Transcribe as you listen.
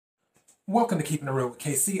Welcome to Keeping It Real with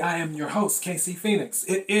KC. I am your host, KC Phoenix.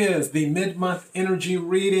 It is the mid-month energy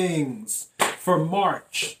readings for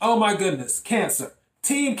March. Oh my goodness, Cancer.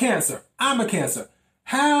 Team Cancer. I'm a Cancer.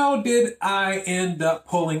 How did I end up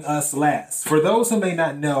pulling us last? For those who may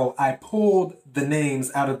not know, I pulled the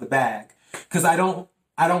names out of the bag because I don't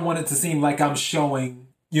want it to seem like I'm showing,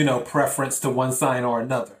 preference to one sign or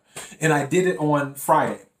another. And I did it on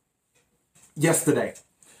Friday, yesterday.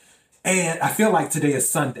 And I feel like today is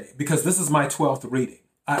Sunday because this is my 12th reading.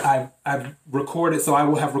 I've recorded, so I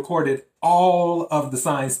will have recorded all of the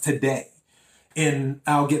signs today. And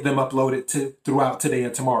I'll get them uploaded throughout today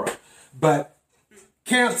and tomorrow. But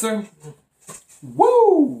Cancer,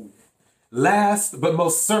 woo! Last but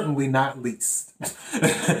most certainly not least.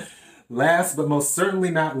 Last but most certainly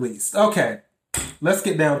not least. Okay, let's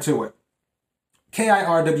get down to it.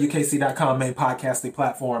 KIRWKC.com, main podcasting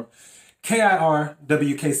platform.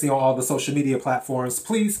 KIRWKC on all the social media platforms.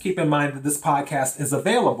 Please keep in mind that this podcast is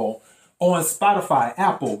available on Spotify,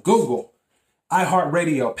 Apple, Google,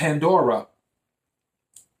 iHeartRadio, Pandora.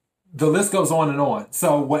 The list goes on and on.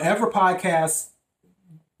 So whatever podcast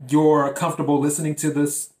you're comfortable listening to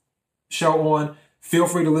this show on, feel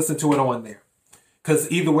free to listen to it on there.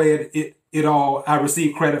 Because either way, it all, I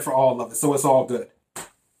receive credit for all of it. So it's all good.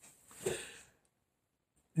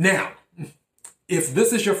 Now, if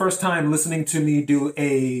this is your first time listening to me do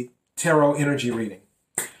a tarot energy reading,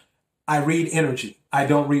 I read energy. I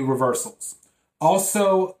don't read reversals.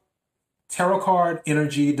 Also, tarot card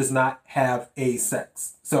energy does not have a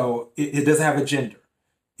sex. So it doesn't have a gender.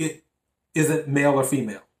 It isn't male or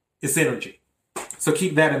female. It's energy. So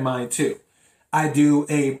keep that in mind too. I do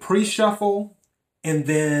a pre-shuffle and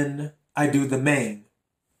then I do the main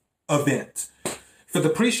event. For the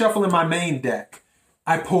pre-shuffle in my main deck,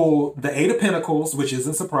 I pull the Eight of Pentacles, which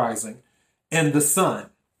isn't surprising, and the Sun.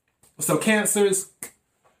 So Cancers,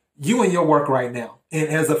 you and your work right now. And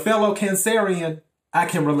as a fellow Cancerian, I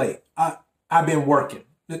can relate. I've been working.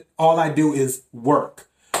 All I do is work.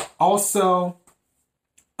 Also,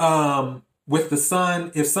 with the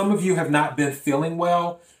Sun, if some of you have not been feeling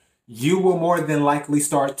well, you will more than likely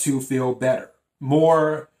start to feel better.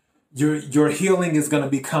 Your healing is going to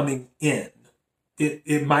be coming in.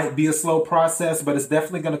 It might be a slow process, but it's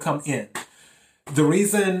definitely going to come in. The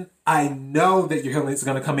reason I know that your healing is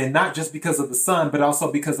going to come in, not just because of the Sun, but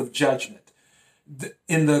also because of Judgment.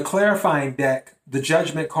 In the clarifying deck, the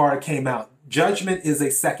Judgment card came out. Judgment is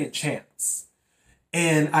a second chance.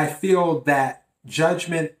 And I feel that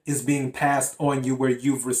Judgment is being passed on you where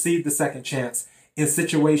you've received the second chance in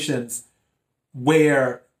situations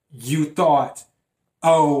where you thought,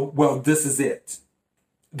 oh, well, this is it.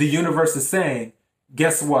 The universe is saying,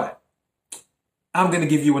 guess what? I'm going to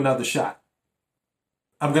give you another shot.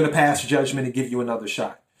 I'm going to pass judgment and give you another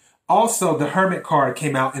shot. Also, the Hermit card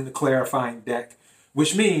came out in the clarifying deck,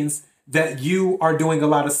 which means that you are doing a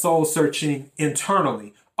lot of soul searching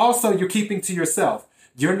internally. Also, you're keeping to yourself.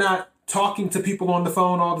 You're not talking to people on the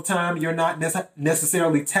phone all the time. You're not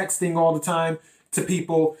necessarily texting all the time to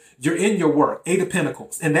people. You're in your work. Eight of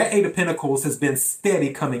Pentacles. And that Eight of Pentacles has been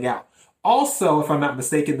steady coming out. Also, if I'm not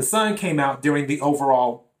mistaken, the Sun came out during the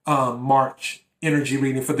overall March energy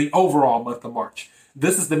reading for the overall month of March.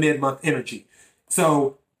 This is the mid-month energy.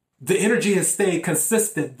 So the energy has stayed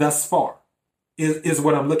consistent thus far, is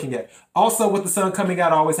what I'm looking at. Also, with the Sun coming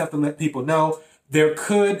out, I always have to let people know there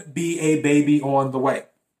could be a baby on the way.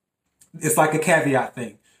 It's like a caveat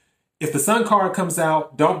thing. If the Sun card comes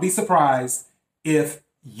out, don't be surprised if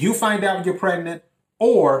you find out you're pregnant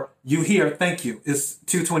or you hear, thank you, it's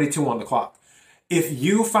 2:22 on the clock. If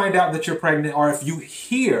you find out that you're pregnant, or if you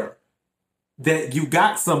hear that you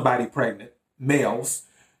got somebody pregnant, males,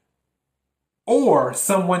 or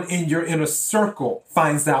someone in your inner circle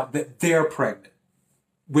finds out that they're pregnant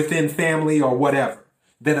within family or whatever,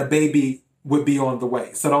 that a baby would be on the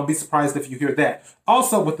way. So don't be surprised if you hear that.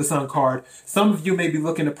 Also with the Sun card, some of you may be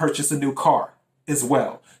looking to purchase a new car as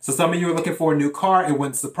well. So some of you are looking for a new car. It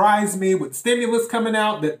wouldn't surprise me with stimulus coming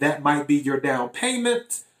out that might be your down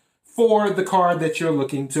payment for the car that you're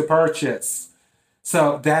looking to purchase.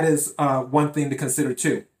 So that is one thing to consider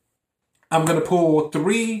too. I'm going to pull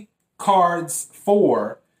 3 cards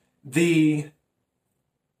for the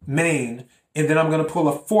main, and then I'm going to pull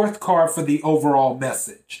a 4th card for the overall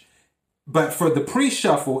message. But for the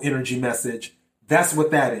pre-shuffle energy message, that's what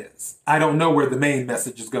that is. I don't know where the main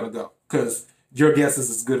message is going to go because your guess is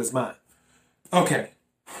as good as mine. Okay.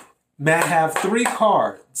 May I have 3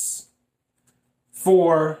 cards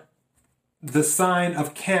for the sign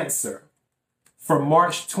of Cancer for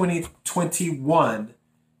March 2021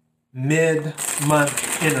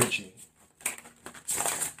 mid-month energy?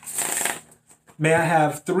 May I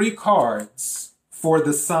have 3 cards for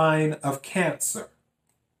the sign of Cancer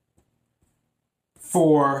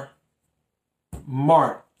for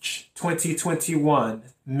March 2021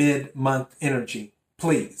 mid-month energy,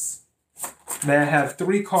 please? May I have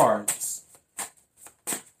 3 cards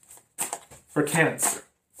for Cancer?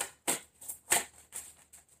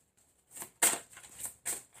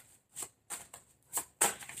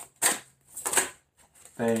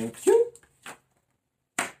 Thank you.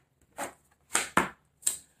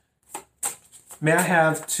 May I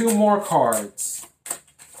have 2 more cards?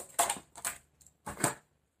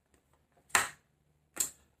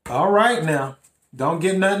 All right now. Don't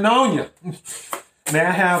get nothing on you. May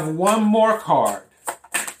I have 1 more card?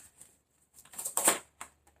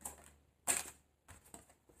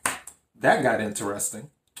 That got interesting.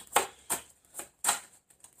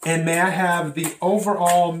 And may I have the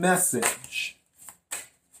overall message?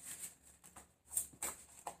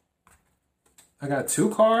 I got 2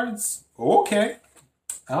 cards. Okay,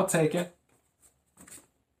 I'll take it.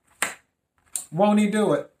 Won't he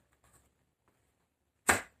do it?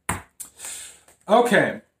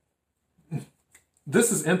 Okay,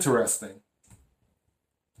 this is interesting.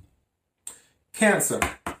 Cancer.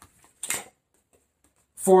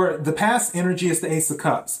 For the past energy is the Ace of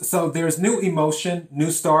Cups. So there's new emotion,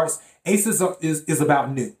 new starts. Ace is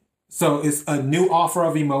about new. So it's a new offer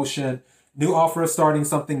of emotion, new offer of starting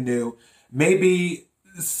something new. Maybe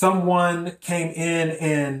someone came in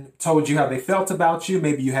and told you how they felt about you.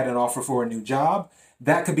 Maybe you had an offer for a new job.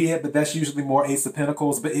 That could be it, but that's usually more Ace of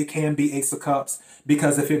Pentacles, but it can be Ace of Cups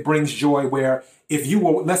because if it brings joy where if you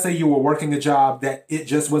were, let's say you were working a job that it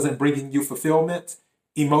just wasn't bringing you fulfillment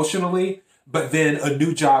emotionally, but then a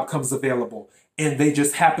new job comes available and they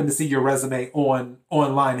just happen to see your resume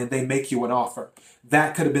online and they make you an offer.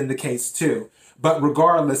 That could have been the case too. But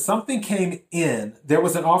regardless, something came in. There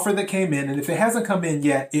was an offer that came in, and if it hasn't come in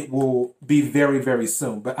yet, it will be very, very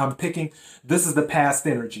soon. But I'm picking, this is the past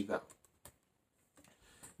energy though.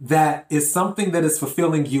 That is something that is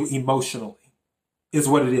fulfilling you emotionally, is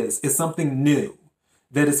what it is. It's something new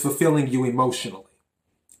that is fulfilling you emotionally.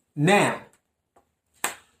 Now,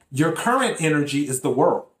 your current energy is the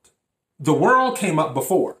world. The world came up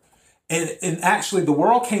before. And actually, the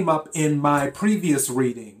world came up in my previous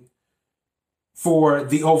reading for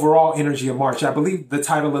the overall energy of March. I believe the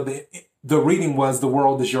title of the reading was The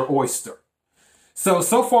World is Your Oyster. So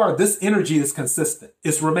far, this energy is consistent.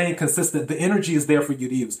 It's remained consistent. The energy is there for you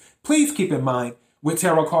to use. Please keep in mind with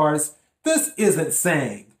tarot cards, this isn't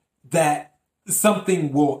saying that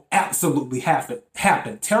something will absolutely happen.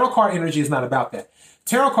 Tarot card energy is not about that.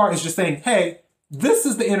 Tarot card is just saying, hey, this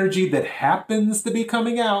is the energy that happens to be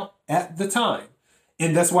coming out at the time.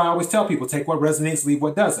 And that's why I always tell people, take what resonates, leave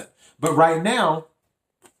what doesn't. But right now,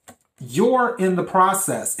 you're in the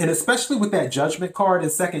process. And especially with that Judgment card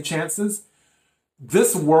and Second Chances,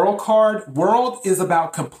 this World card, World is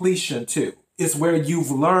about completion too. It's where you've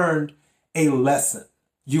learned a lesson.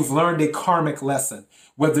 You've learned a karmic lesson,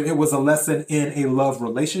 whether it was a lesson in a love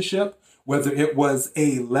relationship, whether it was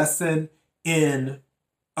a lesson in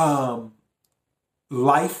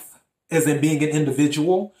life as in being an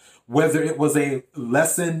individual, whether it was a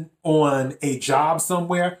lesson on a job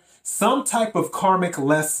somewhere, some type of karmic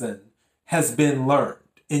lesson has been learned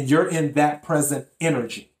and you're in that present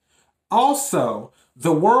energy. Also,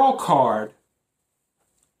 the World card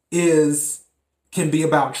can be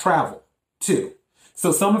about travel too.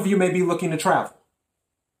 So some of you may be looking to travel.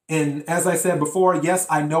 And as I said before, yes,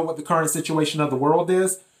 I know what the current situation of the world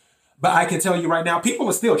is, but I can tell you right now, people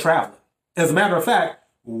are still traveling. As a matter of fact,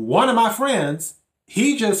 one of my friends,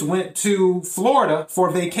 he just went to Florida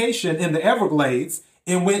for vacation in the Everglades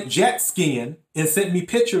and went jet skiing and sent me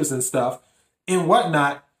pictures and stuff and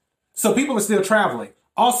whatnot. So people are still traveling.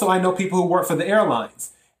 Also, I know people who work for the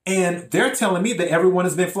airlines, and they're telling me that everyone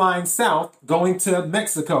has been flying south, going to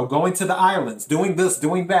Mexico, going to the islands, doing this,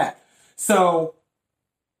 doing that. So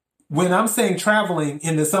when I'm saying traveling,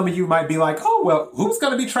 and then some of you might be like, oh, well, who's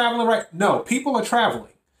going to be traveling right? No, people are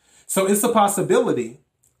traveling. So it's a possibility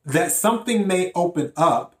that something may open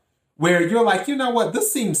up where you're like, you know what,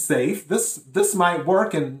 this seems safe. This might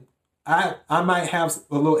work, and I might have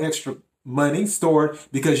a little extra money stored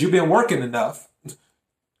because you've been working enough.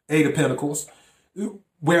 Eight of Pentacles,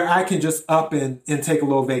 where I can just up and take a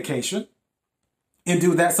little vacation and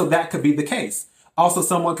do that. So that could be the case. Also,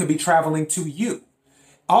 someone could be traveling to you.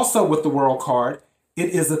 Also, with the World card, it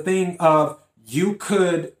is a thing of you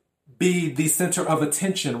could be the center of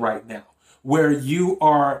attention right now, where you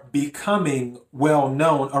are becoming well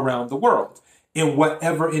known around the world in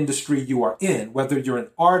whatever industry you are in, whether you're an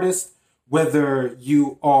artist, whether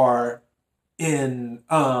you are in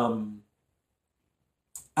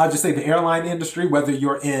I'll just say the airline industry, whether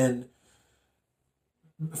you're in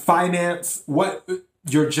finance, what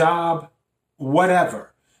your job,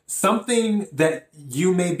 whatever, something that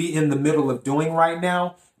you may be in the middle of doing right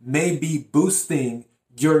now may be boosting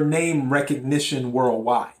your name recognition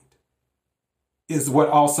worldwide, is what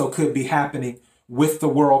also could be happening with the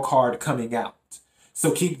world card coming out.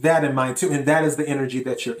 So keep that in mind too. And that is the energy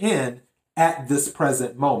that you're in at this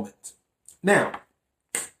present moment. Now,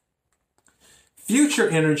 future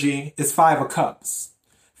energy is Five of Cups.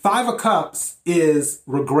 Five of Cups is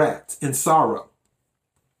regret and sorrow.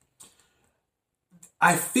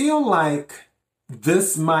 I feel like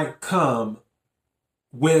this might come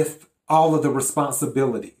with all of the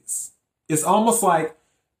responsibilities. It's almost like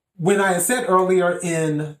when I said earlier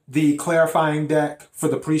in the clarifying deck for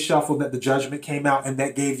the pre-shuffle that the Judgment came out and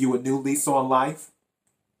that gave you a new lease on life.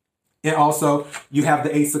 And also you have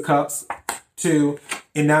the Ace of Cups too.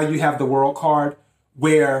 And now you have the World card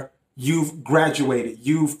where you've graduated,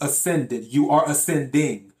 you've ascended, you are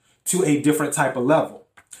ascending to a different type of level.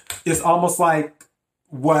 It's almost like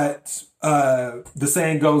what the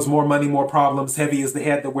saying goes, more money, more problems, heavy is the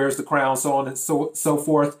head that wears the crown, so on and so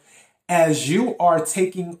forth. As you are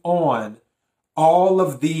taking on all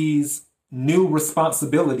of these new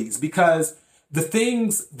responsibilities, because the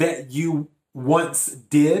things that you once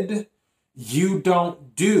did, you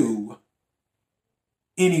don't do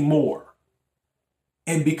anymore.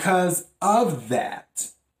 And because of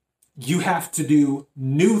that, you have to do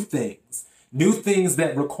new things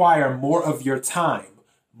that require more of your time,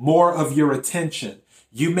 more of your attention.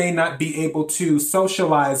 You may not be able to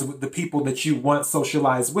socialize with the people that you once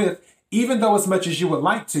socialized with, even though as much as you would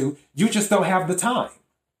like to, you just don't have the time.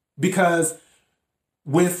 Because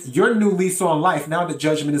with your new lease on life, now that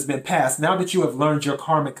judgment has been passed, now that you have learned your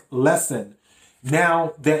karmic lesson,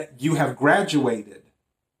 now that you have graduated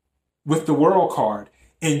with the World card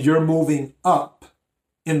and you're moving up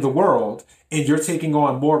in the world and you're taking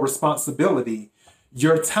on more responsibility,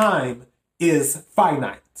 your time is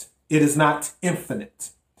finite. It is not infinite.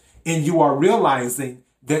 And you are realizing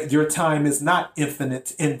that your time is not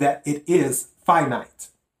infinite and that it is finite.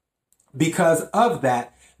 Because of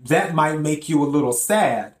that, that might make you a little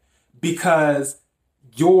sad because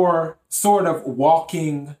you're sort of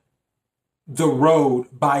walking the road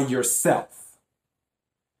by yourself.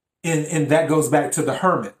 And that goes back to the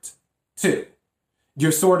Hermit too.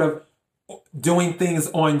 You're sort of doing things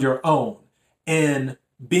on your own, and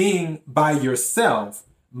being by yourself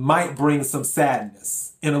might bring some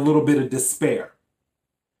sadness and a little bit of despair.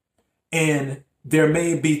 And there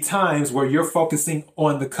may be times where you're focusing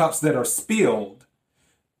on the cups that are spilled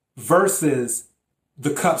versus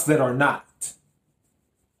the cups that are not.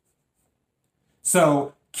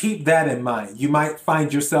 So keep that in mind. You might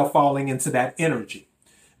find yourself falling into that energy.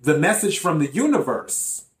 The message from the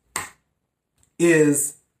universe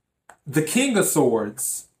is the King of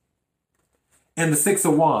Swords and the Six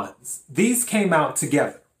of Wands. These came out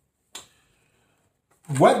together.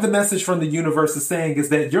 What the message from the universe is saying is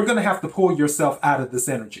that you're going to have to pull yourself out of this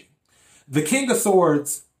energy. The King of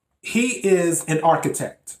Swords, he is an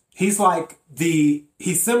architect. He's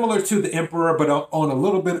similar to the Emperor, but on a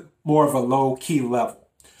little bit more of a low key level.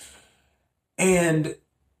 And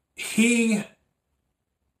he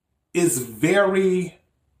is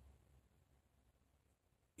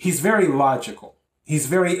he's very logical. He's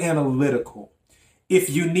very analytical. If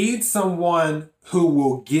you need someone who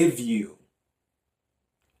will give you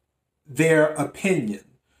their opinion,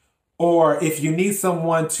 or if you need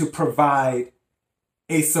someone to provide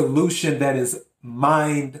a solution that is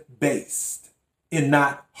mind-based and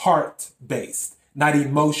not heart-based, not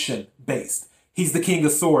emotion-based. He's the King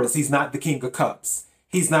of Swords. He's not the King of Cups.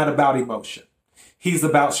 He's not about emotion. He's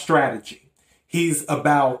about strategy. He's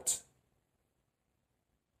about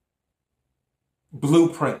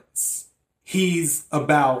blueprints. He's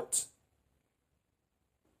about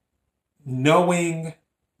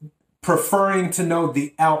preferring to know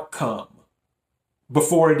the outcome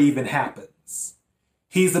before it even happens.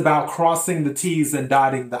 He's about crossing the T's and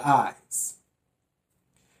dotting the I's.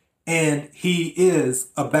 And he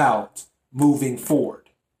is about moving forward.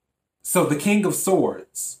 So the King of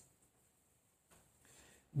Swords,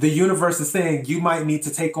 the universe is saying you might need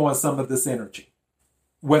to take on some of this energy,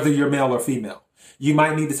 whether you're male or female. You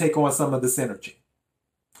might need to take on some of this energy.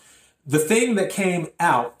 The thing that came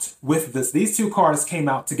out with this, these two cards came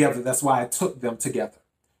out together. That's why I took them together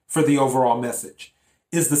for the overall message,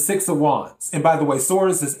 is the Six of Wands. And by the way,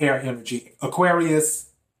 Swords is air energy.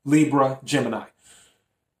 Aquarius, Libra, Gemini.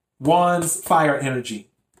 Wands, fire energy.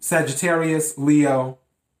 Sagittarius, Leo,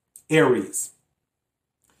 Aries.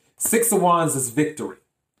 Six of Wands is victory.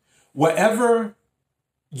 Whatever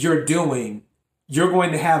you're doing, you're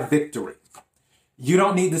going to have victory. You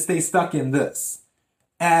don't need to stay stuck in this.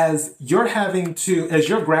 As you're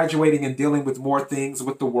graduating and dealing with more things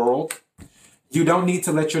with the world, you don't need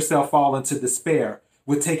to let yourself fall into despair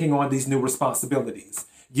with taking on these new responsibilities.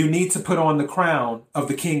 You need to put on the crown of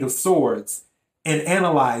the King of Swords and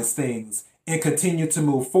analyze things and continue to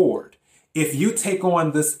move forward. If you take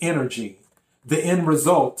on this energy, the end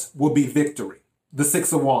result will be victory. The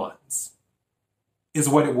Six of Wands is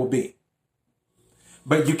what it will be.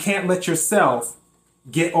 But you can't let yourself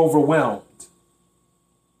get overwhelmed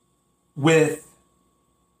with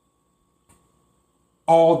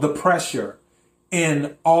all the pressure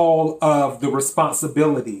and all of the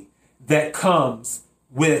responsibility that comes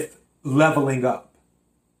with leveling up.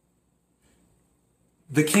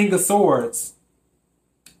 The King of Swords,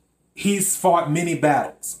 he's fought many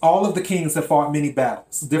battles. All of the kings have fought many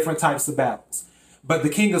battles, different types of battles. But the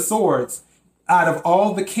King of Swords, out of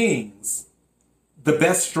all the kings, the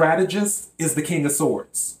best strategist is the King of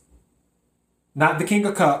Swords. Not the King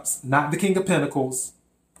of Cups, not the King of Pentacles,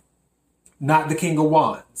 not the King of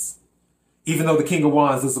Wands. Even though the King of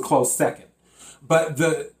Wands is a close second. But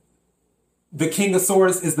the King of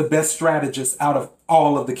Swords is the best strategist out of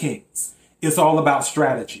all of the kings. It's all about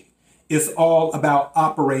strategy. It's all about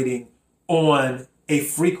operating on a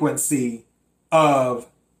frequency of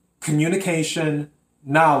communication,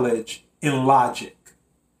 knowledge, and logic.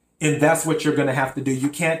 And that's what you're going to have to do. You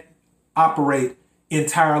can't operate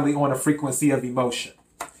entirely on a frequency of emotion.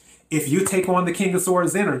 If you take on the King of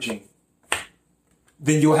Swords energy,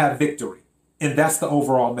 then you'll have victory. And that's the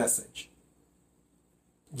overall message.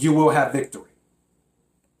 You will have victory.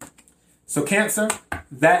 So Cancer,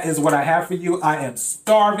 that is what I have for you. I am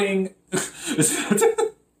starving.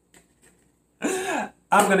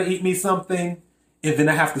 I'm going to eat me something. And then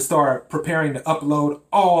I have to start preparing to upload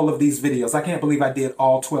all of these videos. I can't believe I did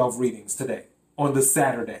all 12 readings today on this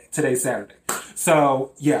Saturday. Today's Saturday.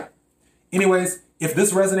 So yeah. Anyways, if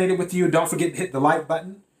this resonated with you, don't forget to hit the like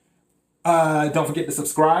button. Don't forget to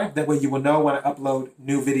subscribe. That way you will know when I upload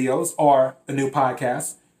new videos or a new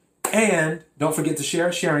podcast. And don't forget to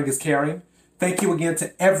share. Sharing is caring. Thank you again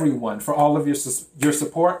to everyone for all of your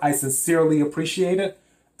support. I sincerely appreciate it.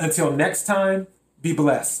 Until next time, be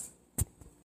blessed.